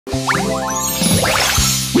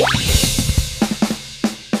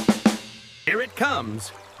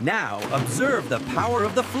comes. Now observe the power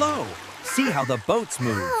of the flow. See how the boats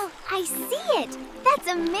move. Oh, I see it. That's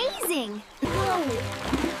amazing. Whoa.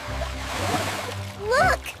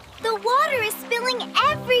 Look, the water is spilling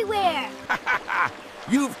everywhere.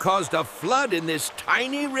 You've caused a flood in this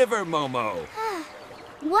tiny river, Momo.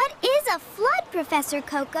 What is a flood, Professor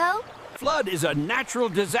Coco? Flood is a natural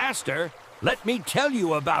disaster. Let me tell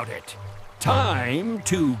you about it. Time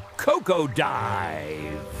to Coco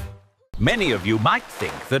dive. Many of you might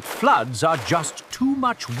think that floods are just too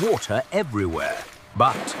much water everywhere.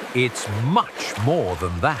 But it's much more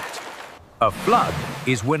than that. A flood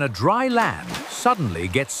is when a dry land suddenly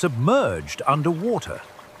gets submerged underwater.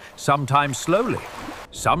 Sometimes slowly,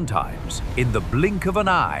 sometimes in the blink of an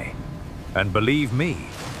eye. And believe me,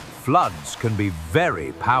 floods can be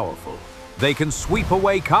very powerful. They can sweep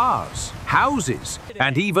away cars, houses,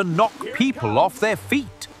 and even knock people off their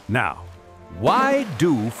feet. Now, why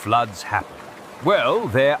do floods happen? Well,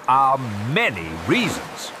 there are many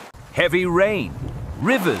reasons. Heavy rain,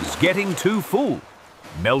 rivers getting too full,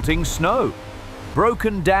 melting snow,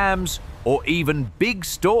 broken dams, or even big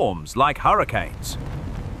storms like hurricanes.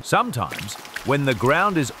 Sometimes, when the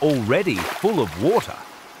ground is already full of water,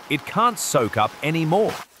 it can't soak up any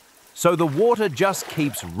more. So the water just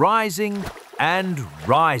keeps rising and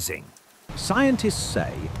rising. Scientists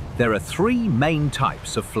say there are three main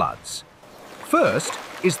types of floods. First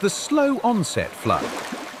is the slow onset flood.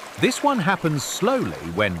 This one happens slowly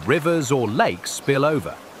when rivers or lakes spill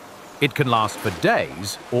over. It can last for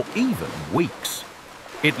days or even weeks.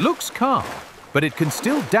 It looks calm, but it can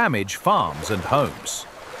still damage farms and homes.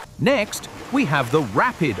 Next, we have the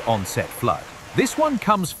rapid onset flood. This one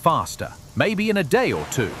comes faster, maybe in a day or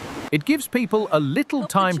two. It gives people a little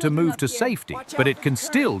time to move to safety, but it can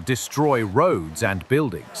still destroy roads and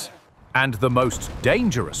buildings. And the most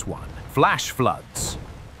dangerous one, flash floods.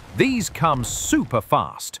 These come super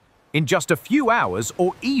fast, in just a few hours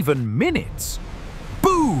or even minutes.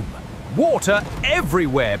 Boom! Water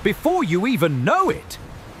everywhere before you even know it.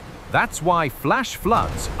 That's why flash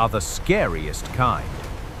floods are the scariest kind.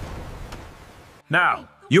 Now,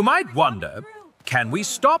 you might wonder, can we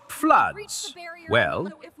stop floods?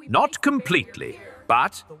 Well, not completely,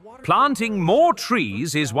 but planting more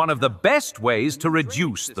trees is one of the best ways to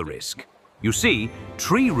reduce the risk. You see,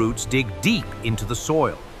 tree roots dig deep into the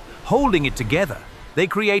soil. Holding it together, they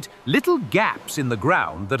create little gaps in the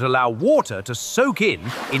ground that allow water to soak in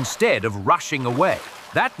instead of rushing away.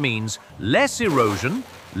 That means less erosion,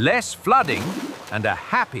 less flooding, and a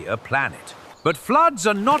happier planet. But floods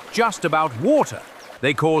are not just about water.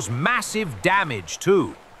 They cause massive damage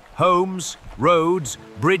too. Homes, roads,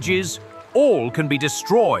 bridges, all can be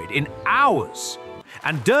destroyed in hours.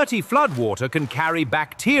 And dirty floodwater can carry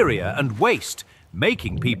bacteria and waste,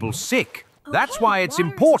 making people sick. That's why it's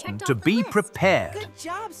important to be prepared. Good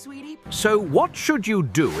job, sweetie. So what should you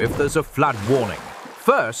do if there's a flood warning?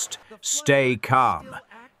 First, stay calm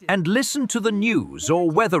and listen to the news or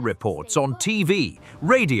weather reports on TV,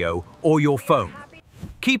 radio, or your phone.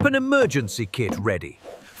 Keep an emergency kit ready.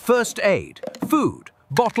 First aid, food,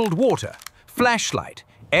 bottled water, flashlight,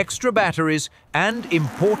 extra batteries, and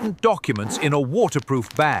important documents in a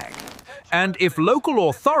waterproof bag. And if local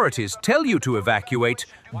authorities tell you to evacuate,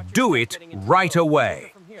 do it right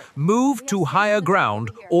away. Move to higher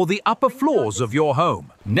ground or the upper floors of your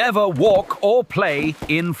home. Never walk or play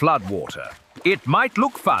in floodwater. It might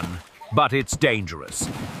look fun, but it's dangerous.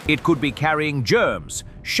 It could be carrying germs,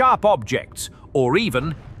 sharp objects, or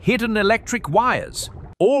even hidden electric wires.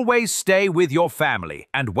 Always stay with your family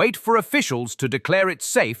and wait for officials to declare it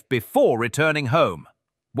safe before returning home.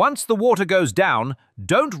 Once the water goes down,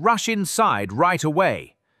 don't rush inside right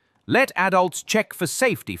away. Let adults check for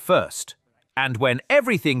safety first. And when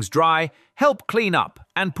everything's dry, help clean up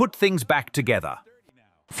and put things back together.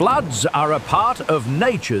 Floods are a part of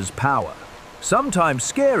nature's power. Sometimes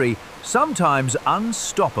scary, sometimes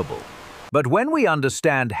unstoppable. But when we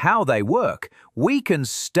understand how they work, we can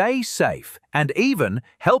stay safe and even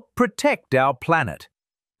help protect our planet.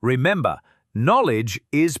 Remember, knowledge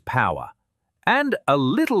is power. And a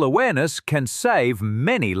little awareness can save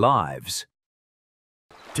many lives.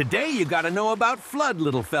 Today you gotta know about flood,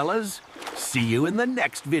 little fellas. See you in the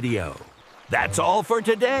next video. That's all for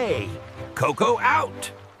today. Coco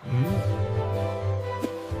out.